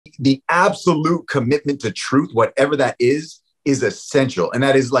the absolute commitment to truth, whatever that is essential. And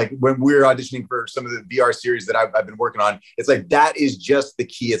that is like when we're auditioning for some of the VR series that I've been working on, it's like, that is just the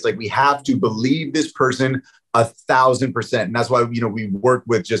key. It's like, we have to believe this person 1,000%. And that's why, we work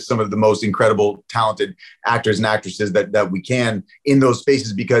with just some of the most incredible, talented actors and actresses that we can in those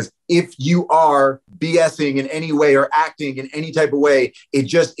spaces, because if you are BSing in any way or acting in any type of way, it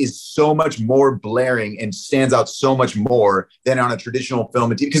just is so much more blaring and stands out so much more than on a traditional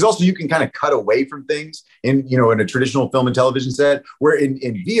film and TV. Because also you can kind of cut away from things in a traditional film and television set, where in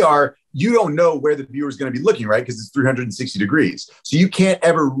VR, you don't know where the viewer is going to be looking, right? Because it's 360 degrees. So you can't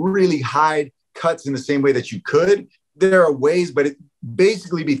ever really hide cuts in the same way that you could. There are ways, but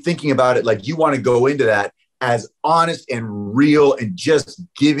basically be thinking about it like you want to go into that as honest and real and just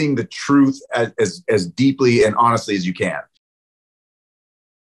giving the truth as deeply and honestly as you can.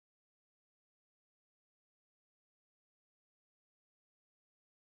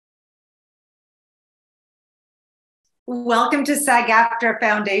 Welcome to SAG-AFTRA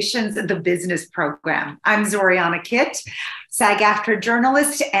Foundation's The Business Program. I'm Zorianna Kit, SAG-AFTRA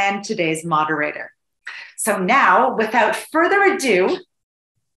journalist and today's moderator. So now, without further ado,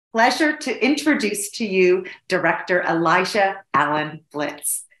 pleasure to introduce to you Director Elijah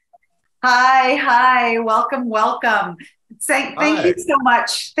Allan-Blitz. Hi, welcome. Thank you so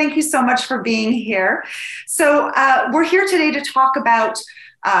much. Thank you so much for being here. So we're here today to talk about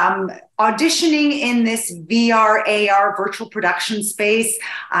auditioning in this VR, AR virtual production space,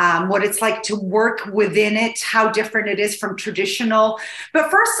 what it's like to work within it, how different it is from traditional.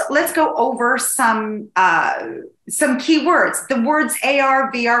 But first, let's go over some key words. The words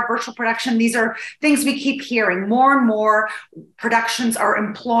AR, VR, virtual production, these are things we keep hearing. More and more productions are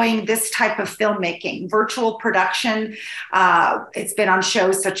employing this type of filmmaking. Virtual production, it's been on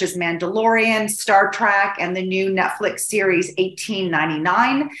shows such as Mandalorian, Star Trek, and the new Netflix series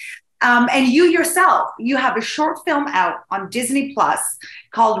 1899. And you yourself, you have a short film out on Disney Plus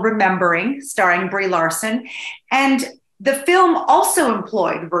called Remembering, starring Brie Larson. And the film also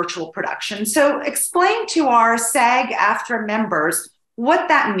employed virtual production. So explain to our SAG-AFTRA members what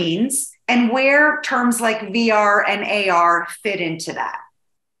that means and where terms like VR and AR fit into that.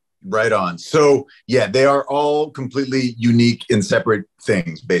 Right on. So yeah, they are all completely unique and separate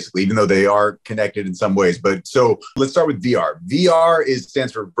things, basically, even though they are connected in some ways. But so let's start with VR. VR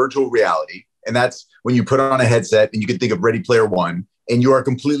stands for virtual reality. And that's when you put on a headset, and you can think of Ready Player One, and you are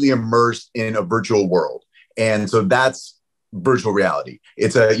completely immersed in a virtual world. And so that's virtual reality.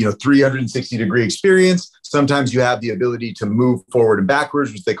 It's a 360 degree experience. Sometimes you have the ability to move forward and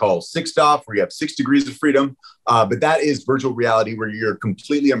backwards, which they call 6-stop, where you have 6 degrees of freedom. But that is virtual reality, where you're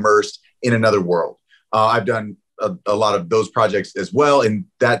completely immersed in another world. I've done a lot of those projects as well, and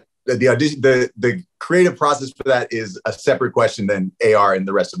that the creative process for that is a separate question than AR and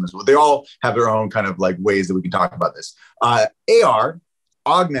the rest of them as well. They all have their own kind of like ways that we can talk about this. AR,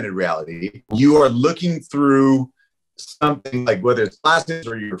 augmented reality, you are looking through something like, whether it's glasses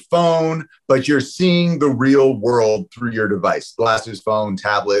or your phone, but you're seeing the real world through your device, glasses, phone,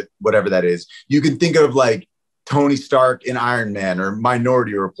 tablet, whatever that is. You can think of like Tony Stark in Iron Man or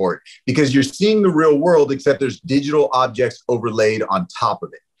Minority Report, because you're seeing the real world, except there's digital objects overlaid on top of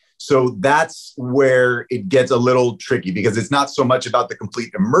it. So that's where it gets a little tricky, because it's not so much about the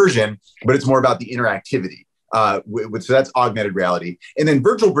complete immersion, but it's more about the interactivity. So that's augmented reality. And then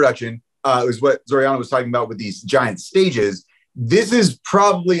virtual production is what Zorianna was talking about with these giant stages. This is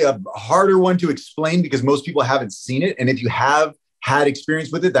probably a harder one to explain because most people haven't seen it. And if you have had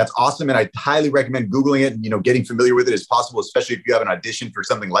experience with it, that's awesome. And I highly recommend Googling it and, getting familiar with it as possible, especially if you have an audition for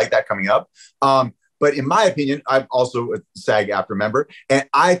something like that coming up. But in my opinion, I'm also a SAG-AFTRA member. And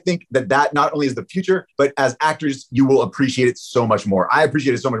I think that not only is the future, but as actors, you will appreciate it so much more. I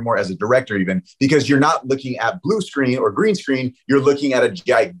appreciate it so much more as a director, even, because you're not looking at blue screen or green screen. You're looking at a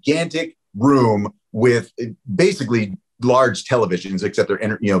gigantic room with basically large televisions, except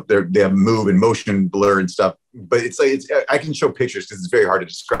they have move and motion blur and stuff. But I can show pictures because it's very hard to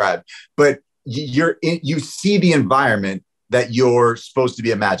describe. But you see the environment that you're supposed to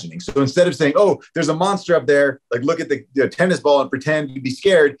be imagining. So instead of saying, oh, there's a monster up there, like look at the tennis ball and pretend you'd be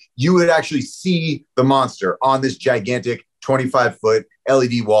scared, you would actually see the monster on this gigantic 25-foot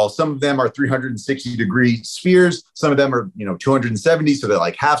LED wall. Some of them are 360-degree spheres. Some of them are 270, so they're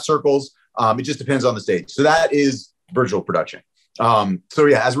like half circles. It just depends on the stage. So that is virtual production. So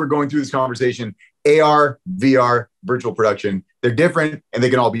yeah, as we're going through this conversation, AR, VR, virtual production, they're different and they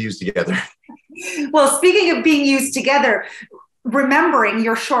can all be used together. Well, speaking of being used together, remembering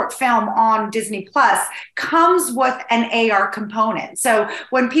your short film on Disney Plus comes with an AR component. So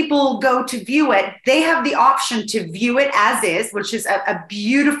when people go to view it, they have the option to view it as is, which is a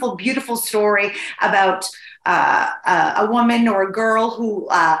beautiful, beautiful story about a woman or a girl who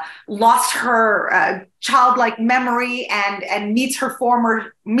lost her childlike memory and meets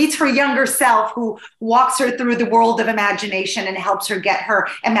her younger self, who walks her through the world of imagination and helps her get her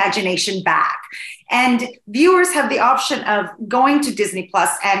imagination back. And viewers have the option of going to Disney Plus,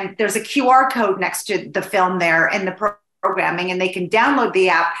 and there's a QR code next to the film there in the programming, and they can download the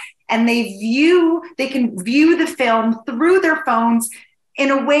app and they can view the film through their phones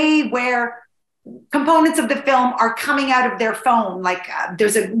in a way where components of the film are coming out of their phone, like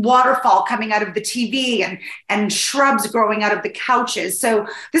there's a waterfall coming out of the TV and shrubs growing out of the couches. So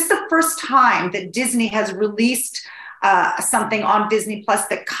this is the first time that Disney has released something on Disney Plus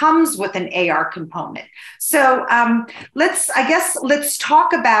that comes with an AR component. So let's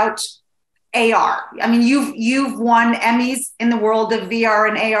talk about AR. I mean, you've won Emmys in the world of VR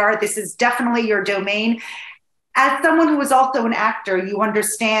and AR. This is definitely your domain. As someone who is also an actor, you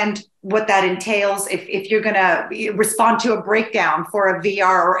understand what that entails if you're going to respond to a breakdown for a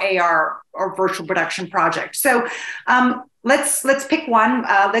VR or AR or virtual production project. So let's pick one.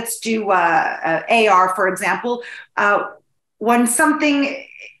 Let's do AR, for example. When something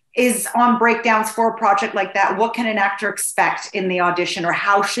is on breakdowns for a project like that, what can an actor expect in the audition, or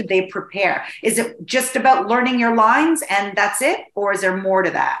how should they prepare? Is it just about learning your lines and that's it, or is there more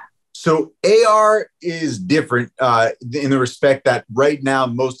to that? So AR is different in the respect that right now,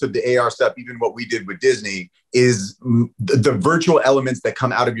 most of the AR stuff, even what we did with Disney, is the virtual elements that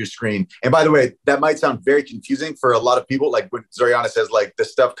come out of your screen. And by the way, that might sound very confusing for a lot of people. Like when Zorianna says, like, the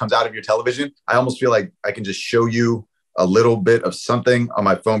stuff comes out of your television, I almost feel like I can just show you a little bit of something on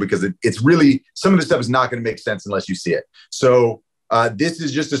my phone, because it's really, some of the stuff is not going to make sense unless you see it. So this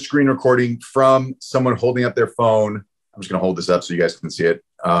is just a screen recording from someone holding up their phone. I'm just going to hold this up so you guys can see it.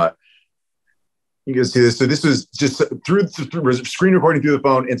 You can see this. So this was just through screen recording through the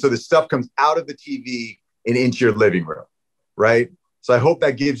phone. And so the stuff comes out of the TV and into your living room, right? So I hope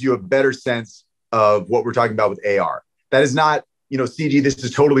that gives you a better sense of what we're talking about with AR. That is not, CG. This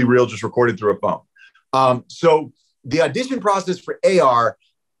is totally real, just recorded through a phone. So the audition process for AR,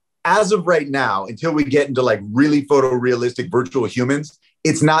 as of right now, until we get into like really photorealistic virtual humans,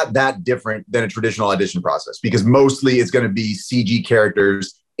 it's not that different than a traditional audition process, because mostly it's going to be CG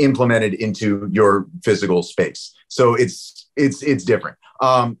characters implemented into your physical space. So it's different.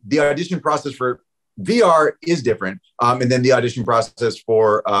 The audition process for VR is different. And then the audition process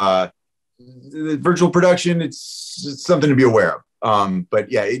for the virtual production, it's something to be aware of.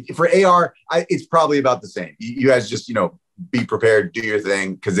 But yeah, for AR, it's probably about the same. You guys just, be prepared, do your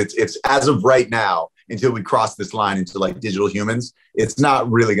thing, because it's as of right now, until we cross this line into like digital humans, it's not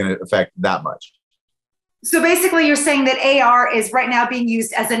really going to affect that much. So basically you're saying that AR is right now being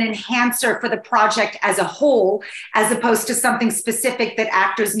used as an enhancer for the project as a whole, as opposed to something specific that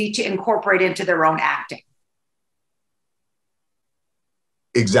actors need to incorporate into their own acting.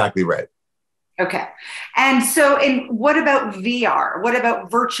 Exactly right. Okay. And so what about VR? What about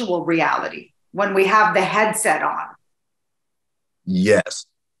virtual reality when we have the headset on? Yes.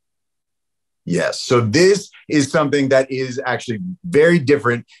 So this is something that is actually very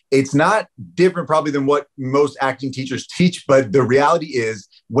different. It's not different probably than what most acting teachers teach, but the reality is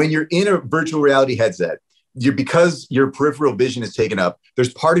when you're in a virtual reality headset, because your peripheral vision is taken up,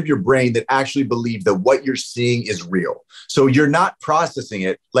 there's part of your brain that actually believes that what you're seeing is real. So you're not processing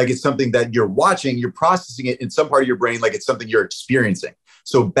it like it's something that you're watching, you're processing it in some part of your brain like it's something you're experiencing.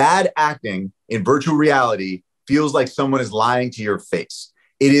 So bad acting in virtual reality feels like someone is lying to your face.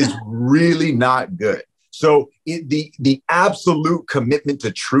 It is really not good. So the absolute commitment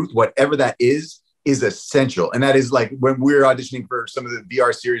to truth, whatever that is essential. And that is like when we're auditioning for some of the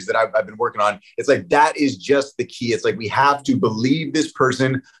VR series that I've been working on, it's like, that is just the key. It's like, we have to believe this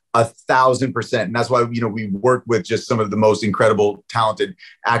person 1,000%. And that's why, we work with just some of the most incredible, talented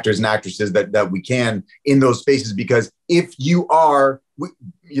actors and actresses that we can in those spaces, because if you are,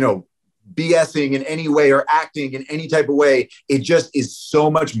 BSing in any way or acting in any type of way, it just is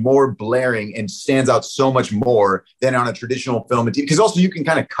so much more blaring and stands out so much more than on a traditional film and TV. Because also you can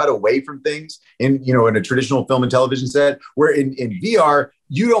kind of cut away from things in a traditional film and television set, where in VR,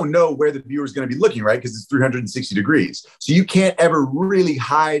 you don't know where the viewer is going to be looking, right? Because it's 360 degrees. So you can't ever really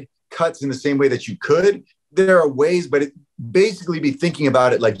hide cuts in the same way that you could. There are ways, but basically be thinking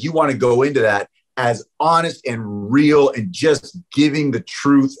about it like you want to go into that as honest and real and just giving the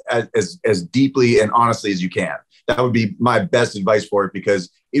truth as deeply and honestly as you can. That would be my best advice for it,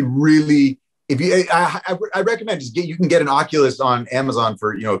 because it if you, I recommend just you can get an Oculus on Amazon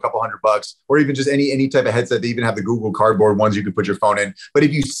for, a couple $100, or even just any type of headset. They even have the Google Cardboard ones you can put your phone in. But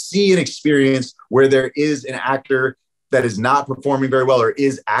if you see an experience where there is an actor that is not performing very well or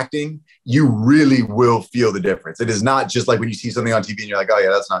is acting, you really will feel the difference. It is not just like when you see something on TV and you're like, oh yeah,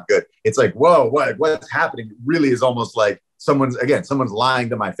 that's not good. It's like, whoa, what's happening? It really is almost like someone's lying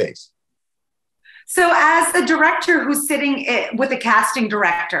to my face. So as a director who's sitting with a casting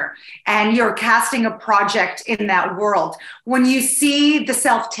director and you're casting a project in that world, when you see the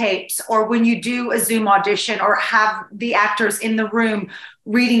self-tapes or when you do a Zoom audition or have the actors in the room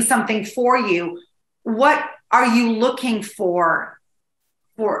reading something for you, what are you looking for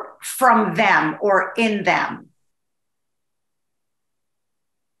from them or in them?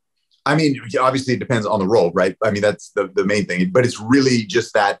 I mean, obviously it depends on the role, right? I mean, that's the main thing, but it's really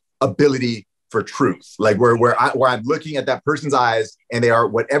just that ability for truth, like where I'm looking at that person's eyes and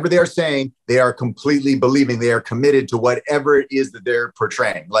whatever they are saying, they are completely believing, they are committed to whatever it is that they're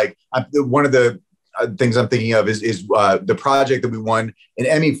portraying. Like one of the things I'm thinking of is the project that we won an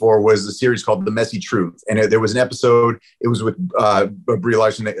Emmy for was a series called The Messy Truth. And there was an episode, it was with Brie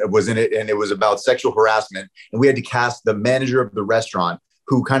Larson was in it, and it was about sexual harassment. And we had to cast the manager of the restaurant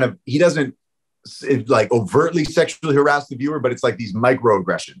who he doesn't like overtly sexually harass the viewer, but it's like these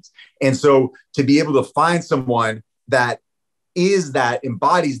microaggressions. And so to be able to find someone that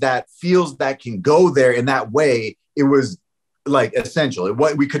embodies that, feels that, can go there in that way, it was like essential.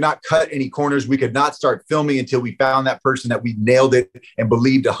 We could not cut any corners. We could not start filming until we found that person that we nailed it and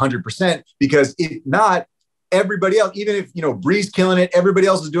believed 100%, because if not, everybody else, even if, Bree's killing it, everybody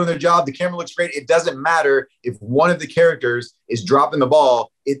else is doing their job, the camera looks great, it doesn't matter if one of the characters is dropping the ball,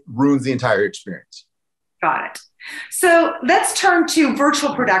 it ruins the entire experience. Got it. So let's turn to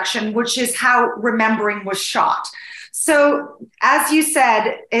virtual production, which is how Remembering was shot. So as you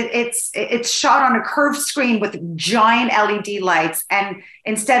said, it's shot on a curved screen with giant LED lights, and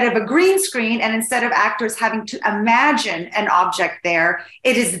instead of a green screen and instead of actors having to imagine an object there,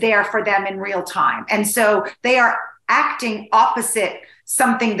 it is there for them in real time. And so they are acting opposite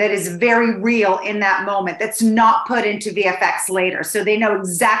something that is very real in that moment, that's not put into VFX later. So they know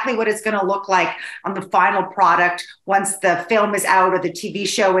exactly what it's going to look like on the final product once the film is out or the TV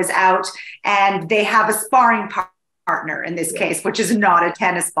show is out, and they have a sparring partner in this case, which is not a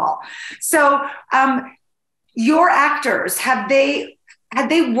tennis ball. So your actors, had they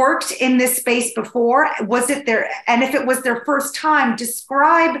worked in this space before? And if it was their first time,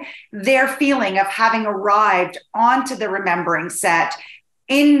 describe their feeling of having arrived onto the Remembering set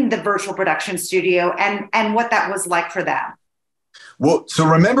in the virtual production studio and what that was like for them. Well, so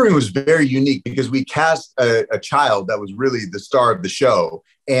Remembering was very unique because we cast a child that was really the star of the show.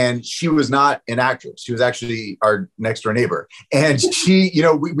 And she was not an actress. She was actually our next door neighbor. And she,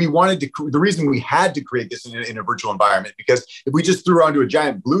 we wanted to, the reason we had to create this in a virtual environment, because if we just threw her onto a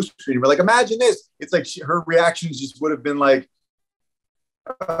giant blue screen, we're like, imagine this. It's like her reactions just would have been like,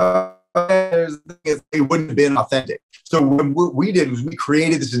 it wouldn't have been authentic. So what we did was we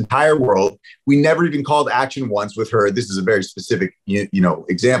created this entire world. We never even called action once with her. This is a very specific,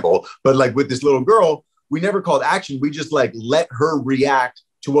 example, but like with this little girl, we never called action. We just like let her react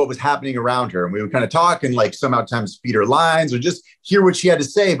to what was happening around her. And we would kind of talk and like sometimes feed her lines or just hear what she had to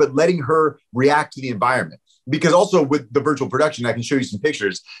say, but letting her react to the environment. Because also with the virtual production, I can show you some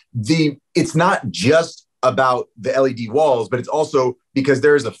pictures. It's not just about the LED walls, but it's also because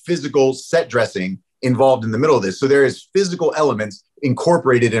there is a physical set dressing involved in the middle of this. So there is physical elements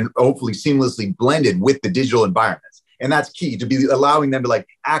incorporated and hopefully seamlessly blended with the digital environments. And that's key, to be allowing them to like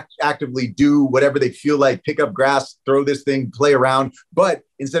actively do whatever they feel like, pick up grass, throw this thing, play around. But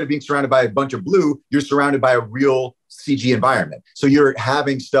instead of being surrounded by a bunch of blue, you're surrounded by a real CG environment. So you're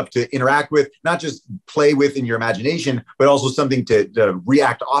having stuff to interact with, not just play with in your imagination, but also something to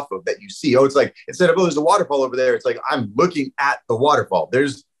react off of that you see. Oh, it's like, instead of, there's a waterfall over there, it's like, I'm looking at the waterfall.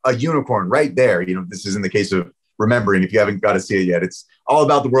 There's a unicorn right there. This is in the case of Remembering. If you haven't got to see it yet, it's all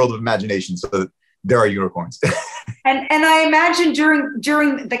about the world of imagination. So there are unicorns. And I imagine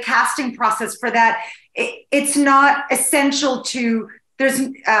during the casting process for that, it's not essential to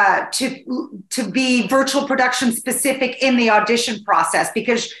be virtual production specific in the audition process,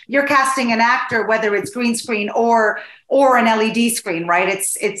 because you're casting an actor, whether it's green screen or an LED screen, right?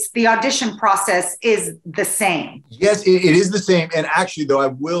 It's the audition process is the same. Yes, it is the same. And actually, though, I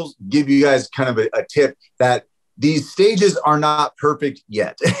will give you guys kind of a tip that these stages are not perfect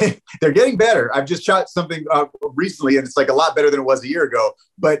yet. They're getting better. I've just shot something recently, and it's like a lot better than it was a year ago.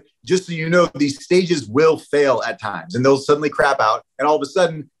 But just so you know, these stages will fail at times, and they'll suddenly crap out. And all of a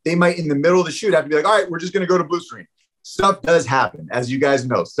sudden, they might, in the middle of the shoot, have to be like, all right, we're just going to go to blue screen. stuff does happen. As you guys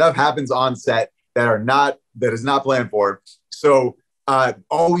know, stuff happens on set that is not planned for. So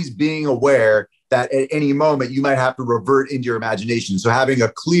always being aware that at any moment you might have to revert into your imagination. So having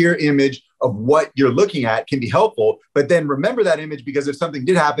a clear image of what you're looking at can be helpful, but then remember that image, because if something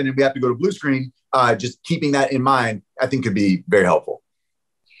did happen and we have to go to blue screen, just keeping that in mind, I think could be very helpful.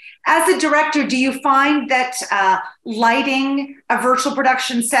 As a director, do you find that lighting a virtual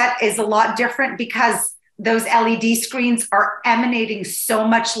production set is a lot different because those LED screens are emanating so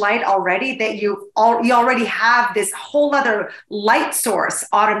much light already that you already have this whole other light source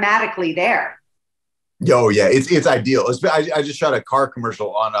automatically there? Oh yeah, it's ideal. I just shot a car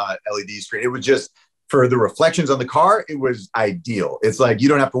commercial on a LED screen. It was just, for the reflections on the car, it was ideal. It's like you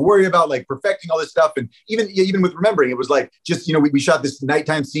don't have to worry about like perfecting all this stuff. And even with remembering, it was like just, we shot this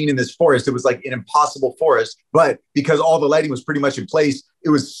nighttime scene in this forest. It was like an impossible forest, but because all the lighting was pretty much in place, it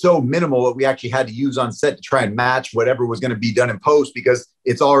was so minimal that we actually had to use on set to try and match whatever was going to be done in post, because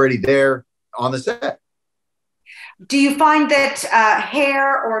it's already there on the set. Do you find that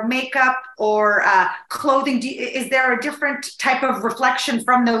hair or makeup or clothing, is there a different type of reflection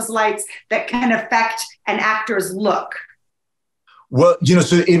from those lights that can affect an actor's look? Well,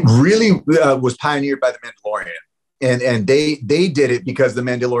 so it really was pioneered by The Mandalorian. And they did it because the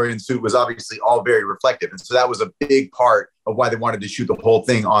Mandalorian suit was obviously all very reflective. And so that was a big part of why they wanted to shoot the whole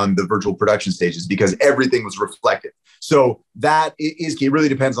thing on the virtual production stages, because everything was reflective. So that it really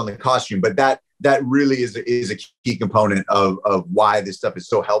depends on the costume, but that really is a key component of why this stuff is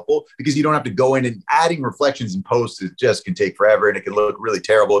so helpful, because you don't have to go in and adding reflections in post. It just can take forever and it can look really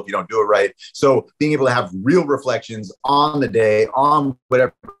terrible if you don't do it right. So being able to have real reflections on the day, on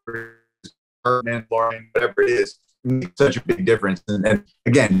whatever Mandalorian, whatever it is, makes such a big difference. And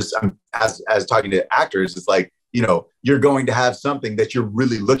again, just as talking to actors, it's like, you're going to have something that you're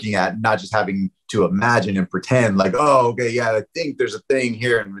really looking at, not just having to imagine and pretend like, oh, okay, yeah, I think there's a thing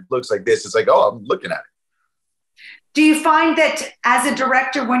here and it looks like this. It's like, oh, I'm looking at it. Do you find that as a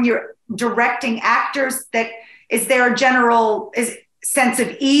director, when you're directing actors, that is there a general sense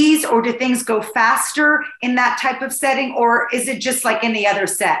of ease, or do things go faster in that type of setting? Or is it just like any other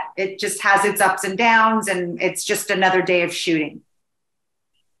set? It just has its ups and downs and it's just another day of shooting?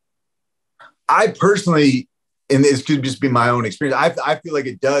 I personally, and this could just be my own experience, I feel like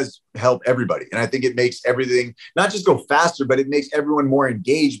it does help everybody. And I think it makes everything not just go faster, but it makes everyone more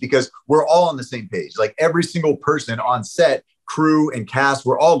engaged, because we're all on the same page. Like every single person on set, crew and cast,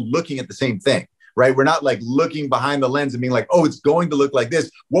 we're all looking at the same thing, right? We're not like looking behind the lens and being like, oh, it's going to look like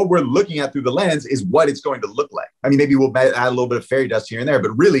this. What we're looking at through the lens is what it's going to look like. I mean, maybe we'll add a little bit of fairy dust here and there,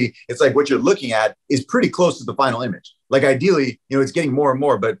 but really it's like what you're looking at is pretty close to the final image. Like ideally, it's getting more and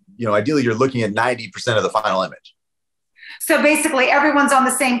more, but ideally you're looking at 90% of the final image. So basically everyone's on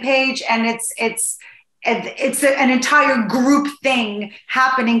the same page, and it's an entire group thing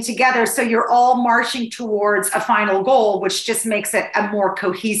happening together. So you're all marching towards a final goal, which just makes it a more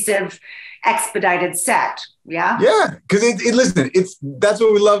cohesive, expedited set. Yeah. Yeah. Because that's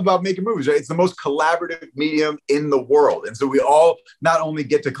what we love about making movies, right? It's the most collaborative medium in the world. And so we all not only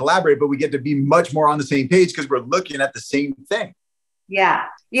get to collaborate, but we get to be much more on the same page because we're looking at the same thing. Yeah.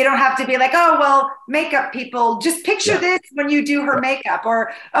 You don't have to be like, oh, well, makeup people, just picture this when you do her makeup,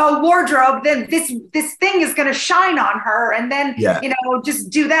 or, oh, wardrobe, then this thing is going to shine on her. And then, just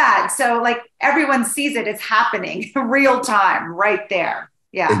do that. So like everyone sees it. It's happening real time right there.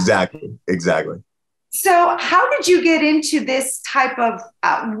 Yeah, exactly. So how did you get into this type of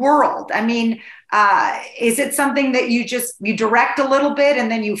world? I mean, is it something that you direct a little bit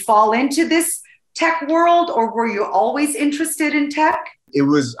and then you fall into this tech world, or were you always interested in tech? I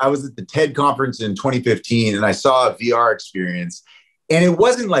was at the TED conference in 2015 and I saw a VR experience, and it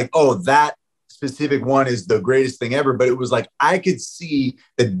wasn't like, oh, that specific one is the greatest thing ever, but it was like, I could see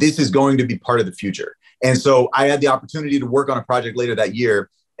that this is going to be part of the future. And so I had the opportunity to work on a project later that year,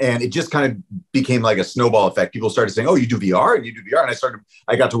 and it just kind of became like a snowball effect. People started saying, oh, you do VR and you do VR. And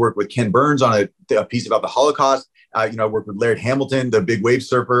I got to work with Ken Burns on a piece about the Holocaust. I worked with Laird Hamilton, the big wave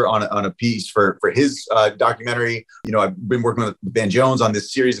surfer, on a piece for his documentary. I've been working with Van Jones on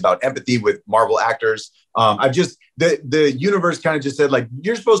this series about empathy with Marvel actors. The universe kind of just said, like,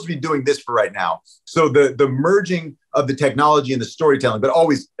 you're supposed to be doing this for right now. So the merging of the technology and the storytelling, but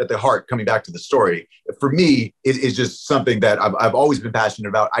always at the heart, coming back to the story, for me, is just something that I've always been passionate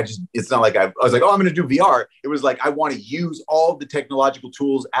about. It's not like I was like, oh, I'm going to do VR. It was like, I want to use all the technological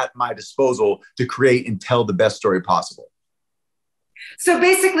tools at my disposal to create and tell the best story possible. So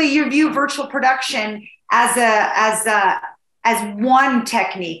basically you view virtual production as as one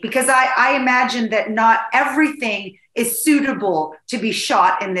technique? Because I imagine that not everything is suitable to be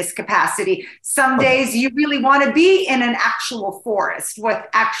shot in this capacity. Some days you really want to be in an actual forest with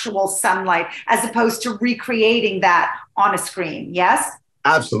actual sunlight, as opposed to recreating that on a screen. Yes?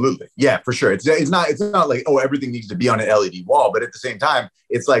 Absolutely. Yeah, for sure. It's not like, oh, everything needs to be on an LED wall, but at the same time,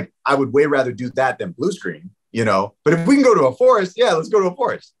 it's like, I would way rather do that than blue screen, you know, but if we can go to a forest, yeah, let's go to a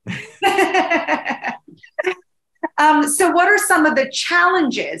forest. So what are some of the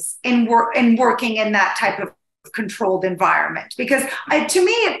challenges in working in that type of controlled environment? Because to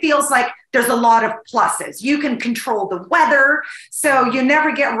me, it feels like there's a lot of pluses. You can control the weather, so you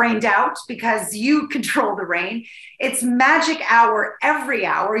never get rained out because you control the rain. It's magic hour every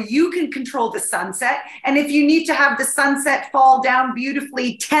hour. You can control the sunset. And if you need to have the sunset fall down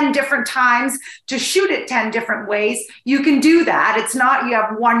beautifully 10 different times to shoot it 10 different ways, you can do that. It's not you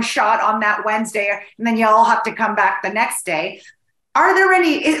have one shot on that Wednesday and then you all have to come back the next day. Are there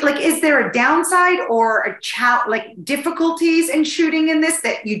any, is there a downside or difficulties in shooting in this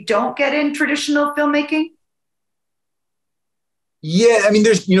that you don't get in traditional filmmaking? Yeah, I mean,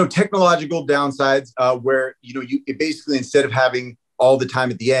 there's, technological downsides where, you basically, instead of having all the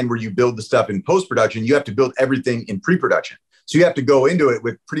time at the end where you build the stuff in post-production, you have to build everything in pre-production. So you have to go into it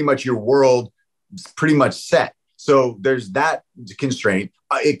with pretty much your world pretty much set. So there's that constraint.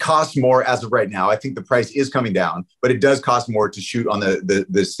 It costs more as of right now. I think the price is coming down, but it does cost more to shoot on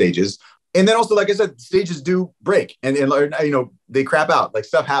the stages. And then also, like I said, stages do break and they crap out, like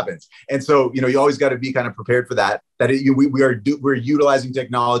stuff happens. And so, you always got to be kind of prepared for that, we're utilizing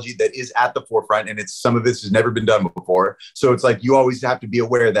technology that is at the forefront, and some of this has never been done before. So it's like, you always have to be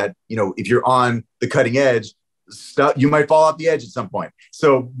aware that, if you're on the cutting edge, stuff, you might fall off the edge at some point.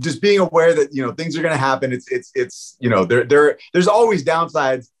 So just being aware that, things are going to happen. There's always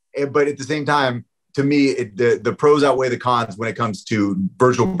downsides, but at the same time, to me, the pros outweigh the cons when it comes to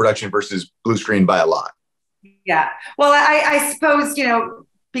virtual production versus blue screen by a lot. Yeah. Well, I suppose,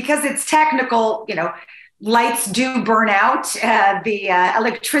 because it's technical, lights do burn out, the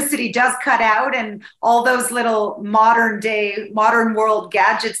electricity does cut out, and all those little modern world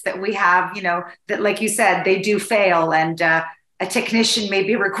gadgets that we have, that, like you said, they do fail, and a technician may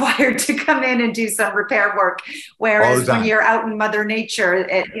be required to come in and do some repair work. Whereas when you're out in Mother Nature,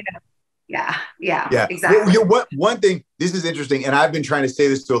 yeah, exactly. Well, one thing, this is interesting, and I've been trying to say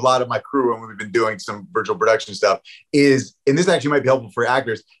this to a lot of my crew when we've been doing some virtual production stuff, is, and this actually might be helpful for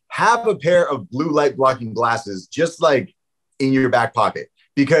actors, have a pair of blue light blocking glasses just like in your back pocket,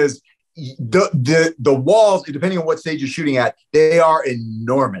 because the walls, depending on what stage you're shooting at, they are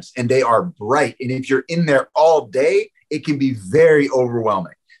enormous and they are bright. And if you're in there all day, it can be very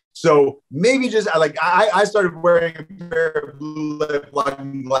overwhelming. So maybe just I started wearing a pair of blue light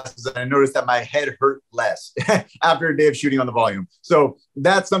blocking glasses, and I noticed that my head hurt less after a day of shooting on the volume. So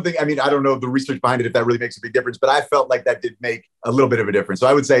that's something, I mean, I don't know the research behind it, if that really makes a big difference, but I felt like that did make a little bit of a difference. So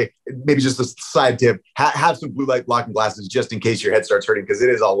I would say maybe just a side tip, have some blue light blocking glasses just in case your head starts hurting, because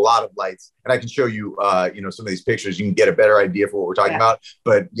it is a lot of lights. And I can show you, some of these pictures, you can get a better idea for what we're talking about.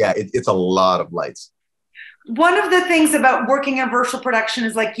 But yeah, it's a lot of lights. One of the things about working in virtual production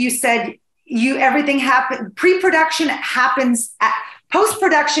is, like you said, everything happens, pre-production happens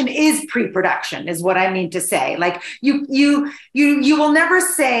post-production is pre-production, is what I mean to say. Like you will never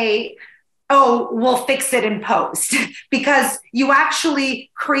say, oh, we'll fix it in post, because you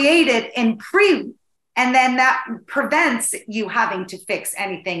actually create it in pre, and then that prevents you having to fix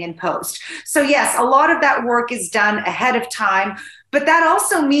anything in post. So yes, a lot of that work is done ahead of time. But that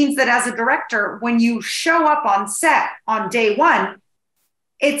also means that as a director, when you show up on set on day one,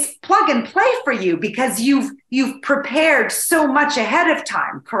 it's plug and play for you, because you've prepared so much ahead of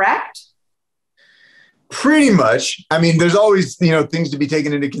time, correct? Pretty much. I mean, there's always, things to be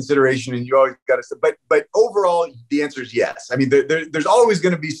taken into consideration, and you always got to, but overall, the answer is yes. I mean, there's always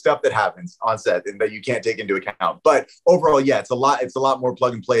going to be stuff that happens on set and that you can't take into account. But overall, yeah, it's a lot more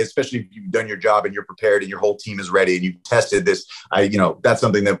plug and play, especially if you've done your job and you're prepared and your whole team is ready and you've tested this. That's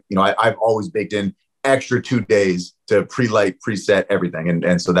something that, I've always baked in extra 2 days to pre-light, preset everything.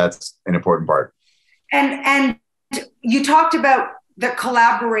 And so that's an important part. And you talked about the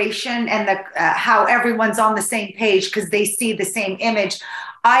collaboration and the how everyone's on the same page because they see the same image.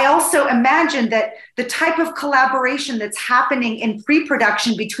 I also imagine that the type of collaboration that's happening in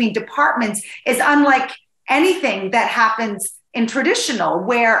pre-production between departments is unlike anything that happens in traditional,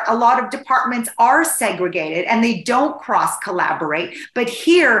 where a lot of departments are segregated and they don't cross collaborate. But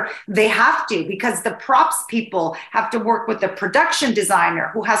here they have to, because the props people have to work with the production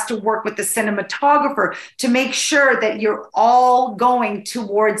designer who has to work with the cinematographer to make sure that you're all going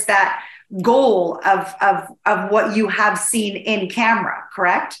towards that goal of what you have seen in camera,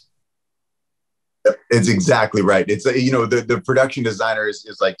 correct? It's exactly right. It's, the production designer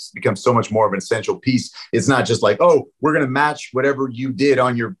is like becomes so much more of an essential piece. It's not just like, oh, we're going to match whatever you did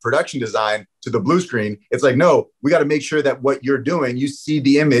on your production design to the blue screen. It's like, no, we got to make sure that what you're doing, you see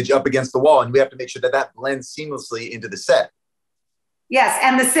the image up against the wall, and we have to make sure that that blends seamlessly into the set. Yes,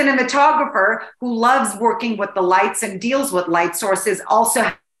 and the cinematographer who loves working with the lights and deals with light sources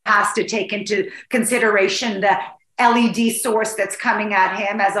also has to take into consideration the LED source that's coming at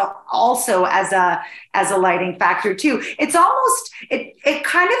him as a lighting factor too. It's almost, it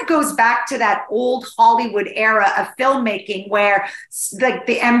kind of goes back to that old Hollywood era of filmmaking where like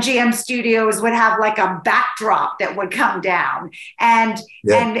the MGM studios would have like a backdrop that would come down and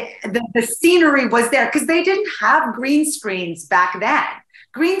the scenery was there because they didn't have green screens back then.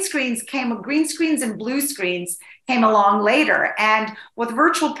 Green screens and blue screens came along later. And with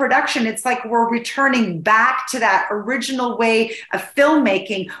virtual production, it's like we're returning back to that original way of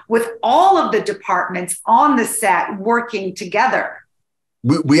filmmaking with all of the departments on the set working together.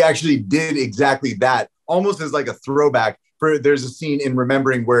 We actually did exactly that, almost as like a throwback. There's a scene in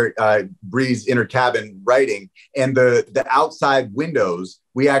Remembering where Bree's in her cabin writing, and the outside windows,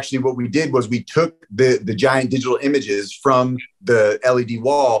 what we did was we took the giant digital images from the LED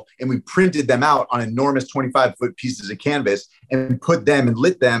wall and we printed them out on enormous 25-foot pieces of canvas and put them and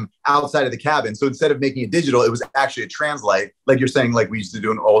lit them outside of the cabin. So instead of making it digital, it was actually a translight, like you're saying, like we used to do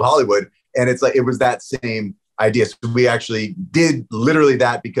in old Hollywood. And it's like, it was that same idea. So we actually did literally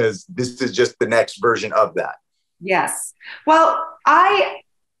that because this is just the next version of that. Yes. Well,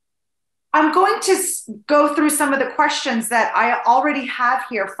 I'm going to go through some of the questions that I already have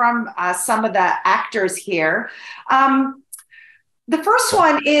here from some of the actors here. The first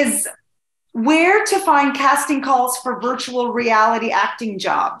one is where to find casting calls for virtual reality acting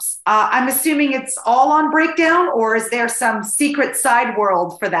jobs. I'm assuming it's all on Breakdown, or is there some secret side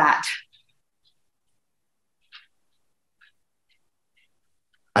world for that?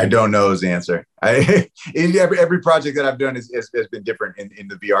 I don't know his answer. Every project that I've done has been different in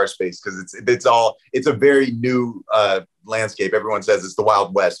the VR space because it's a very new landscape. Everyone says it's the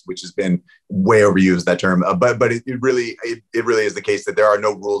Wild West, which has been way overused, that term. But it really is the case that there are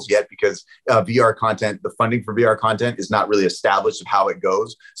no rules yet because VR content, the funding for VR content is not really established of how it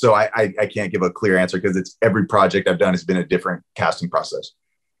goes. So I can't give a clear answer because it's every project I've done has been a different casting process.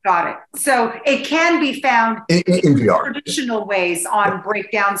 Got it. So it can be found in VR. Traditional ways on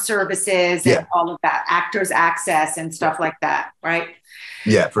Breakdown services and all of that, Actors Access and stuff like that, right?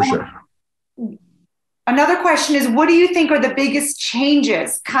 Yeah, for sure. Another question is, what do you think are the biggest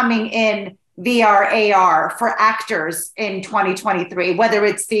changes coming in VR, AR for actors in 2023, whether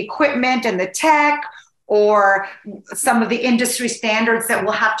it's the equipment and the tech or some of the industry standards that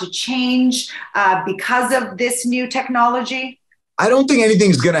will have to change because of this new technology? I don't think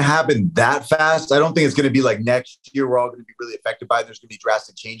anything's going to happen that fast. I don't think it's going to be like next year we're all going to be really affected by it. There's going to be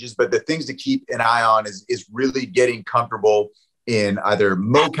drastic changes. But the things to keep an eye on is really getting comfortable in either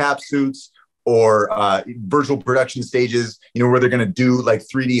mocap suits or virtual production stages, where they're going to do like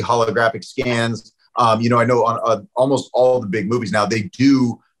 3D holographic scans. I know on almost all the big movies now, they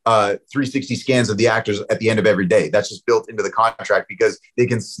do 360 scans of the actors at the end of every day. That's just built into the contract because they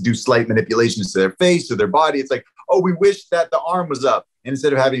can do slight manipulations to their face, to their body. It's like, oh, we wish that the arm was up. And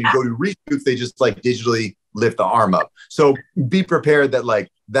instead of having to go to reshoots, they just like digitally lift the arm up. So be prepared that like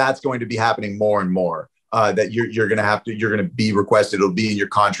that's going to be happening more and more. That you're going to be requested. It'll be in your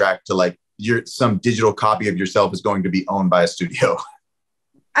contract to like some digital copy of yourself is going to be owned by a studio.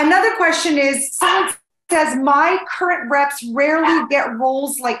 Another question is, someone says, my current reps rarely get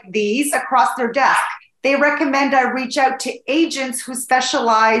roles like these across their desk. They recommend I reach out to agents who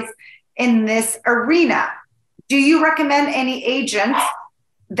specialize in this arena. Do you recommend any agents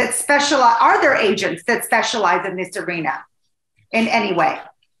that specialize? Are there agents that specialize in this arena in any way?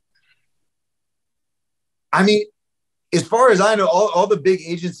 I mean, as far as I know, all the big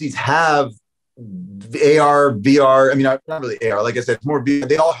agencies have AR, VR. I mean, not really AR. Like I said, it's more VR.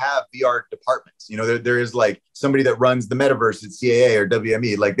 They all have VR departments. There is like somebody that runs the metaverse at CAA or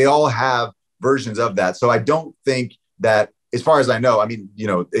WME. Like they all have versions of that. So I don't think that, as far as I know, I mean,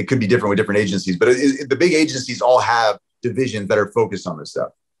 it could be different with different agencies, but the big agencies all have divisions that are focused on this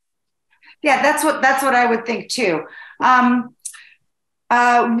stuff. Yeah, that's what I would think too.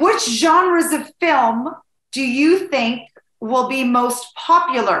 Which genres of film do you think will be most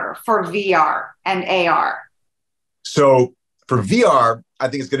popular for VR and AR? So for VR, I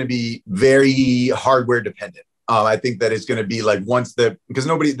think it's going to be very hardware dependent. I think that it's going to be like because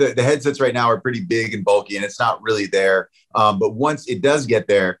the headsets right now are pretty big and bulky and it's not really there. But once it does get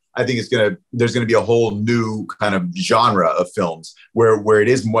there, I think there's going to be a whole new kind of genre of films where it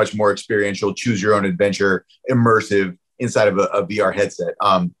is much more experiential, choose your own adventure, immersive inside of a VR headset.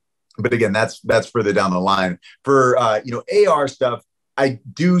 But again, that's further down the line. For AR stuff, I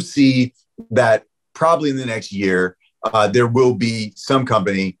do see that probably in the next year, there will be some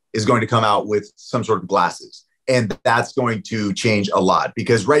company is going to come out with some sort of glasses. And that's going to change a lot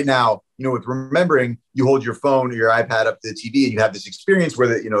because right now, with remembering, you hold your phone or your iPad up to the TV and you have this experience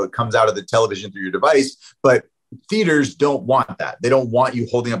where it comes out of the television through your device. But theaters don't want that. They don't want you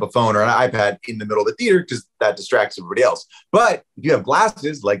holding up a phone or an iPad in the middle of the theater because that distracts everybody else. But if you have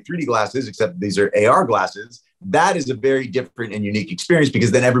glasses like 3D glasses, except these are AR glasses, that is a very different and unique experience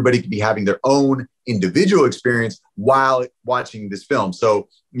because then everybody could be having their own individual experience while watching this film. So,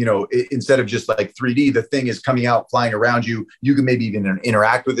 instead of just like 3D, the thing is coming out, flying around you. You can maybe even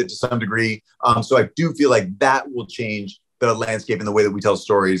interact with it to some degree. So I do feel like that will change the landscape and the way that we tell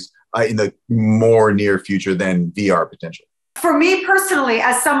stories in the more near future than VR potential. For me personally,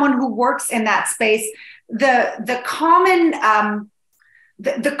 as someone who works in that space, the common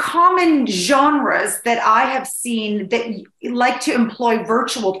genres that I have seen that like to employ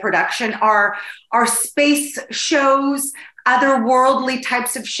virtual production are space shows, otherworldly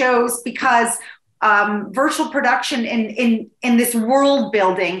types of shows, because virtual production in this world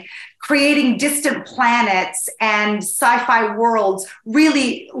building, creating distant planets and sci-fi worlds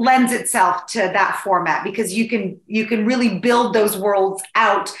really lends itself to that format because you can really build those worlds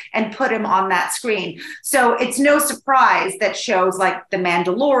out and put them on that screen. So it's no surprise that shows like The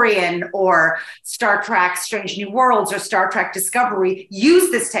Mandalorian or Star Trek Strange New Worlds or Star Trek Discovery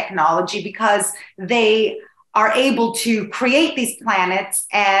use this technology because they are able to create these planets,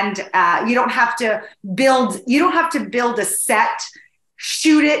 and you don't have to build a set,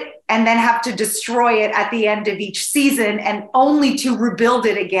 shoot it, and then have to destroy it at the end of each season, and only to rebuild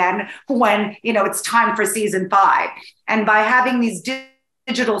it again when it's time for season 5. And by having these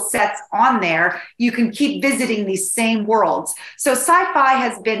digital sets on there, you can keep visiting these same worlds. So sci-fi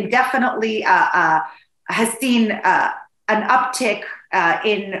has been definitely has seen an uptick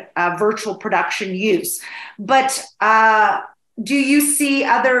in virtual production use. But do you see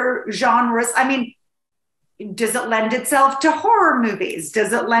other genres? I mean, does it lend itself to horror movies?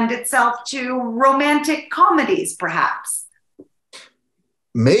 Does it lend itself to romantic comedies, perhaps?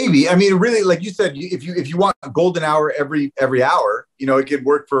 Maybe. I mean, really, like you said, if you want a golden hour every hour, it could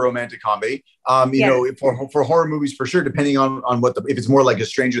work for romantic comedy. Yes. For horror movies, for sure, depending on if it's more like a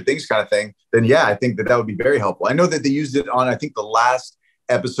Stranger Things kind of thing, then yeah, I think that would be very helpful. I know that they used it on, I think, the last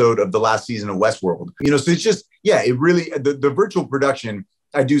episode of the last season of Westworld. So it's just, yeah, it really, the virtual production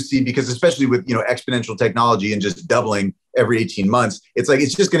I do see, because especially with, exponential technology and just doubling every 18 months, it's like,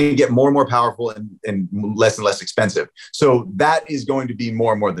 it's just going to get more and more powerful and less expensive. So that is going to be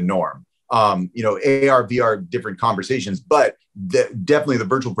more and more the norm. AR, VR, different conversations, but definitely the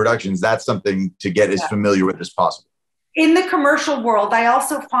virtual productions, that's something to get as familiar with as possible. In the commercial world, I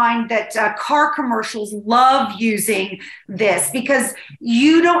also find that car commercials love using this because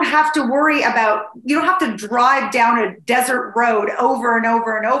you don't have to drive down a desert road over and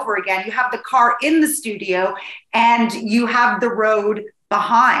over and over again. You have the car in the studio and you have the road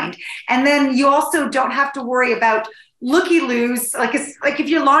behind. And then you also don't have to worry about looky-loos, like if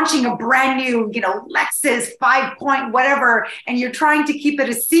you're launching a brand new, Lexus 5 whatever, and you're trying to keep it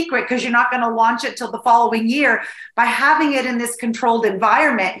a secret because you're not going to launch it till the following year. By having it in this controlled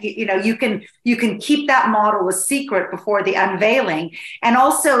environment, you can keep that model a secret before the unveiling. And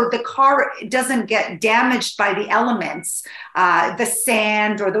also the car doesn't get damaged by the elements, the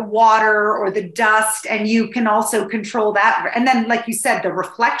sand or the water or the dust, and you can also control that. And then, like you said, the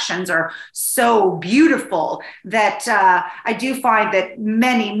reflections are so beautiful that I do find that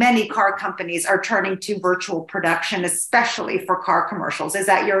many car companies are turning to virtual production, especially for car commercials. Is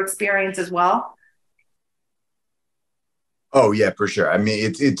that your experience as well? Oh yeah, for sure. I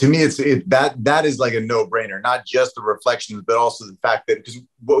mean, to me, that is like a no-brainer. Not just the reflections, but also the fact that, because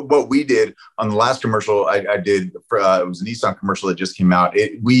what we did on the last commercial I did for it was a Nissan commercial that just came out.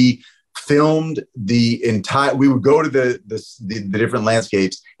 We filmed the entire. We would go to the different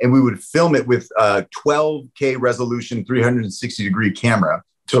landscapes and we would film it with 12K resolution, 360-degree camera.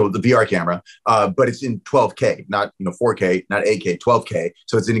 So the VR camera, but it's in 12K, not 4K, not 8K, 12K.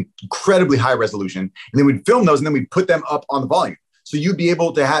 So it's an incredibly high resolution. And then we'd film those and then we'd put them up on the volume. So you'd be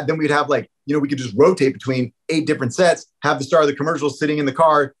able to have, then we'd have like we could just rotate between 8 different sets, have the star of the commercial sitting in the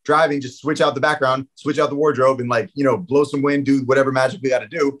car, driving, just switch out the background, switch out the wardrobe, and blow some wind, do whatever magic we got to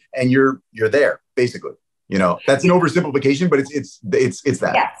do. And you're there basically. That's an oversimplification, but it's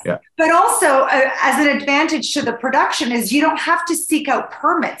that. Yes. Yeah. But also, as an advantage to the production is you don't have to seek out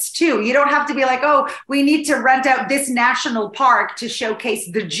permits too. You don't have to be like, oh, we need to rent out this national park to showcase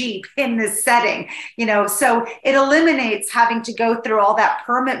the Jeep in this setting. So it eliminates having to go through all that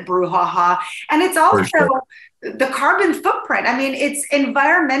permit brouhaha. And it's also the carbon footprint. I mean, it's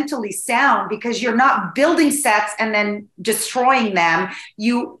environmentally sound because you're not building sets and then destroying them.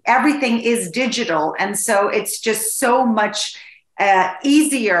 Everything is digital. And so it's just so much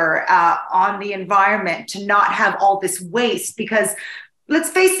easier on the environment to not have all this waste, because let's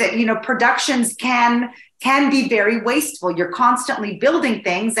face it, productions can be very wasteful. You're constantly building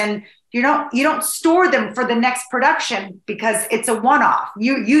things and you don't store them for the next production because it's a one-off.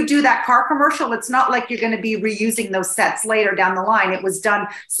 You do that car commercial. It's not like you're going to be reusing those sets later down the line. It was done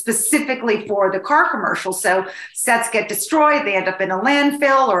specifically for the car commercial. So sets get destroyed. They end up in a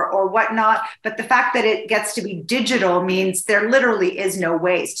landfill or whatnot. But the fact that it gets to be digital means there literally is no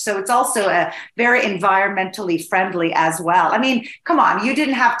waste. So it's also a very environmentally friendly as well. I mean, come on, you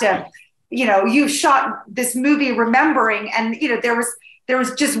didn't have to, you shot this movie remembering, and there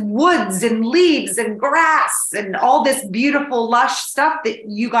was just woods and leaves and grass and all this beautiful, lush stuff that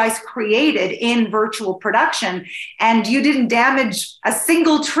you guys created in virtual production. And you didn't damage a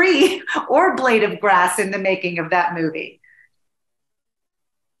single tree or blade of grass in the making of that movie.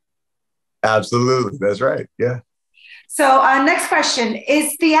 Absolutely. That's right. Yeah. So next question,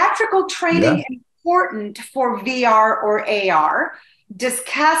 is theatrical training important for VR or AR? Does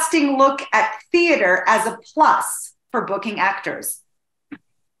casting look at theater as a plus for booking actors?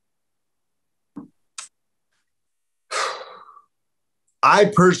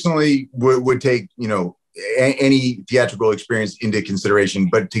 I personally would take, any theatrical experience into consideration.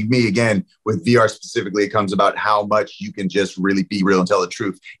 But to me, again, with VR specifically, it comes about how much you can just really be real and tell the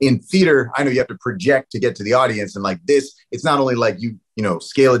truth. In theater, I know you have to project to get to the audience. And like this, it's not only like you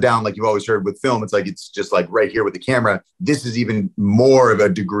scale it down like you've always heard with film. It's like, it's just like right here with the camera. This is even more of a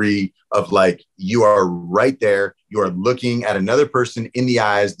degree of like, you are right there. You are looking at another person in the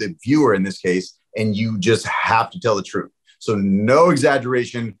eyes, the viewer in this case, and you just have to tell the truth. So no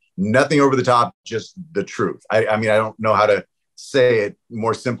exaggeration, nothing over the top, just the truth. I mean, I don't know how to say it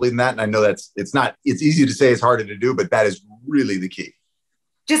more simply than that. And I know it's easy to say, it's harder to do, but that is really the key.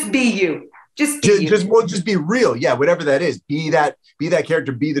 Just be you. Just be real. Yeah. Whatever that is, be that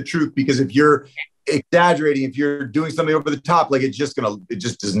character, be the truth. Because if you're exaggerating, if you're doing something over the top, like it just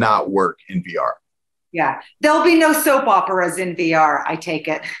does not work in VR. Yeah. There'll be no soap operas in VR, I take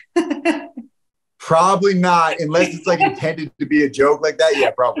it. Probably not, unless it's like intended to be a joke like that. Yeah,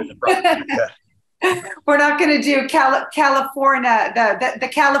 probably. Yeah. We're not going to do California. The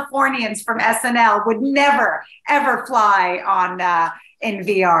Californians from SNL would never, ever fly on in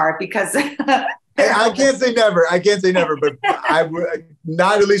VR because. I can't say never, but I would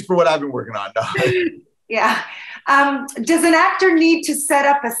not, at least for what I've been working on. No. Yeah. Does an actor need to set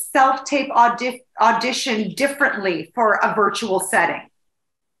up a self-tape audition differently for a virtual setting?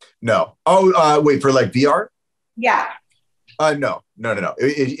 No. Oh, wait, for like VR? Yeah. No.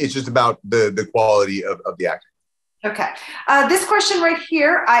 It's just about the quality of the acting. Okay. This question right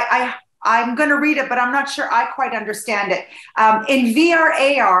here, I'm going to read it, but I'm not sure I quite understand it. In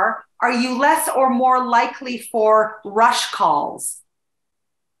VR AR, are you less or more likely for rush calls?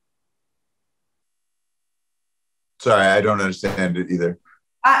 Sorry, I don't understand it either.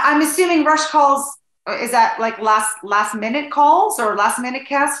 I'm assuming rush calls. Is that like last minute calls or last minute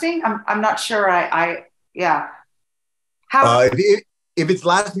casting? I'm not sure. Yeah. How? If it's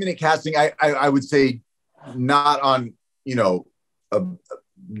last minute casting, I would say not on any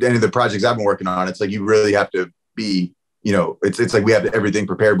of the projects I've been working on. It's like you really have to be it's like we have everything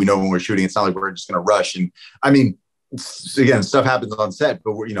prepared. We know when we're shooting. It's not like we're just going to rush. And I mean, again, stuff happens on set,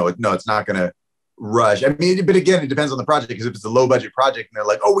 but no, it's not going to rush. I mean, but again, it depends on the project, because if it's a low budget project and they're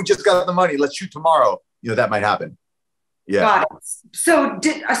like, oh, we just got the money, let's shoot tomorrow, that might happen. Yeah. Got it. So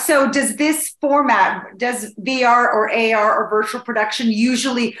does this format, does VR or AR or virtual production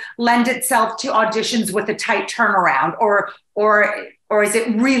usually lend itself to auditions with a tight turnaround, or is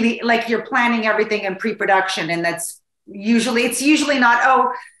it really like you're planning everything in pre-production, and it's usually not,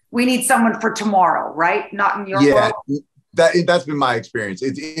 oh, we need someone for tomorrow, right? Not in your world. That's been my experience.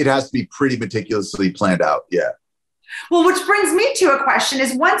 It has to be pretty meticulously planned out. Yeah. Well, which brings me to a question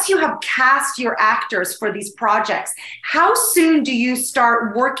is, once you have cast your actors for these projects, how soon do you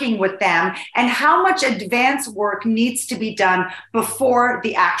start working with them, and how much advance work needs to be done before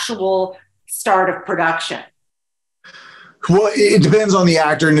the actual start of production? Well, it depends on the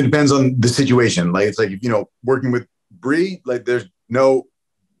actor and it depends on the situation. Like, it's like, you know, working with Brie, like there's no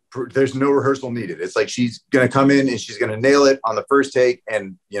rehearsal needed. It's like, she's going to come in and she's going to nail it on the first take.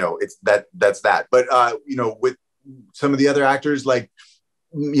 And, you know, that's that. But, you know, with some of the other actors, like,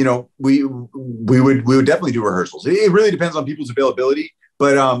 you know, we would definitely do rehearsals. It really depends on people's availability.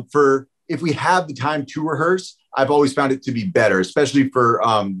 But if we have the time to rehearse, I've always found it to be better, especially for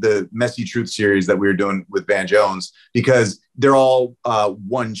the Messy Truth series that we were doing with Van Jones, because they're all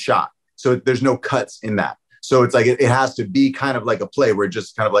one shot. So there's no cuts in that. So it's like, it has to be kind of like a play where it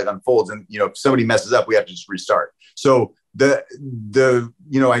just kind of like unfolds. And, you know, if somebody messes up, we have to just restart. So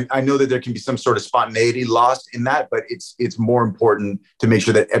you know, I know that there can be some sort of spontaneity lost in that, but it's more important to make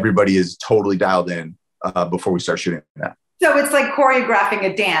sure that everybody is totally dialed in before we start shooting that. So it's like choreographing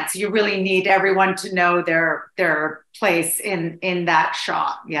a dance. You really need everyone to know their place in that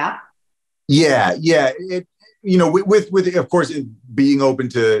shot. Yeah. Yeah. You know, with of course being open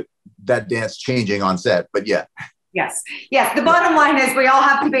to that dance changing on set, but yeah. Yes. The bottom line is we all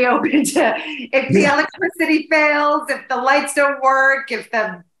have to be open to, if the electricity fails, if the lights don't work, if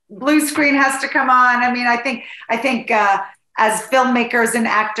the blue screen has to come on. I mean, I think as filmmakers and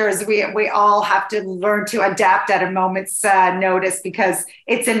actors, we all have to learn to adapt at a moment's notice, because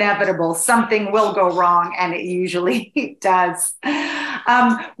it's inevitable. Something will go wrong, and it usually does.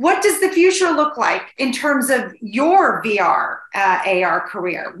 What does the future look like in terms of your VR, AR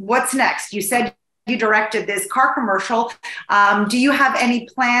career? What's next? You said you directed this car commercial. Do you have any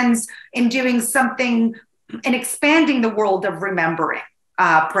plans in doing something in expanding the world of remembering,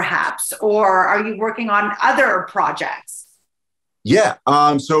 perhaps? Or are you working on other projects? Yeah.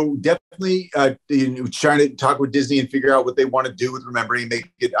 So definitely trying to talk with Disney and figure out what they want to do with remembering,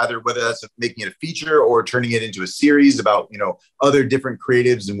 make it either, whether that's making it a feature or turning it into a series about, you know, other different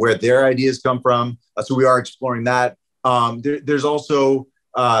creatives and where their ideas come from. So we are exploring that. There's also,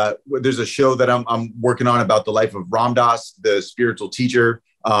 there's a show that I'm working on about the life of Ram Dass, the spiritual teacher,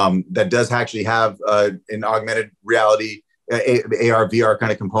 that does actually have an augmented reality, AR, VR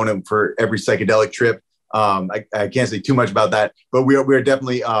kind of component for every psychedelic trip. I can't say too much about that, but we're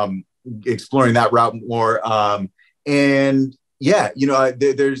definitely exploring that route more. And yeah, you know,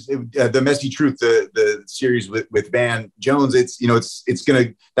 there's the Messy Truth, the series with Van Jones. It's, you know, it's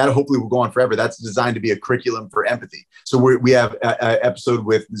gonna, that hopefully will go on forever. That's designed to be a curriculum for empathy. So we have an episode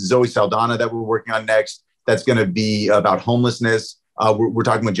with Zoe Saldana that we're working on next. That's going to be about homelessness. We're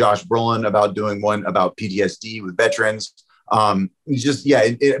talking with Josh Brolin about doing one about PTSD with veterans. Just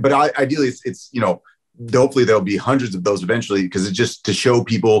but ideally it's you know, hopefully there'll be hundreds of those eventually, because it's just to show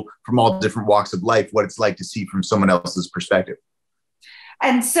people from all different walks of life what it's like to see from someone else's perspective.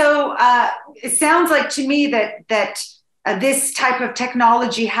 And so it sounds like to me that this type of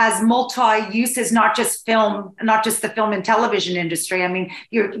technology has multi-uses, not just film, not just the film and television industry. I mean,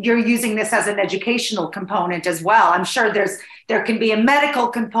 you're using this as an educational component as well. I'm sure there can be a medical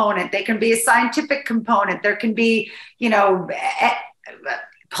component, there can be a scientific component, there can be, you know,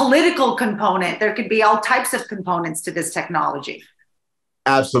 political component. There could be all types of components to this technology.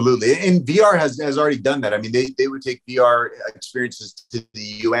 Absolutely. And VR has already done that. I mean, they would take VR experiences to the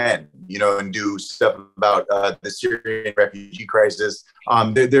UN, you know, and do stuff about the Syrian refugee crisis.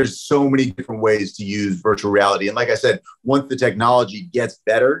 There's so many different ways to use virtual reality. And like I said, once the technology gets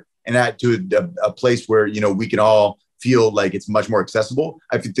better and add to a place where, you know, we can all feel like it's much more accessible,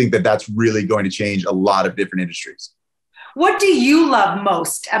 I think that that's really going to change a lot of different industries. What do you love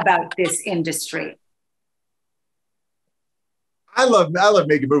most about this industry? I love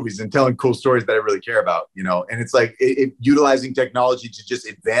making movies and telling cool stories that I really care about, you know, and it's like utilizing technology to just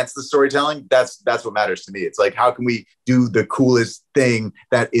advance the storytelling. That's what matters to me. It's like, how can we do the coolest thing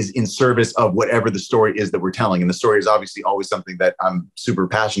that is in service of whatever the story is that we're telling? And the story is obviously always something that I'm super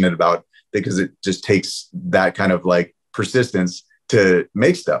passionate about, because it just takes that kind of like persistence to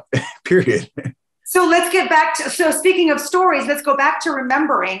make stuff, period. So let's get back to, so speaking of stories, let's go back to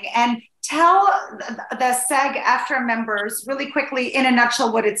remembering and tell the SAG-AFTRA members really quickly in a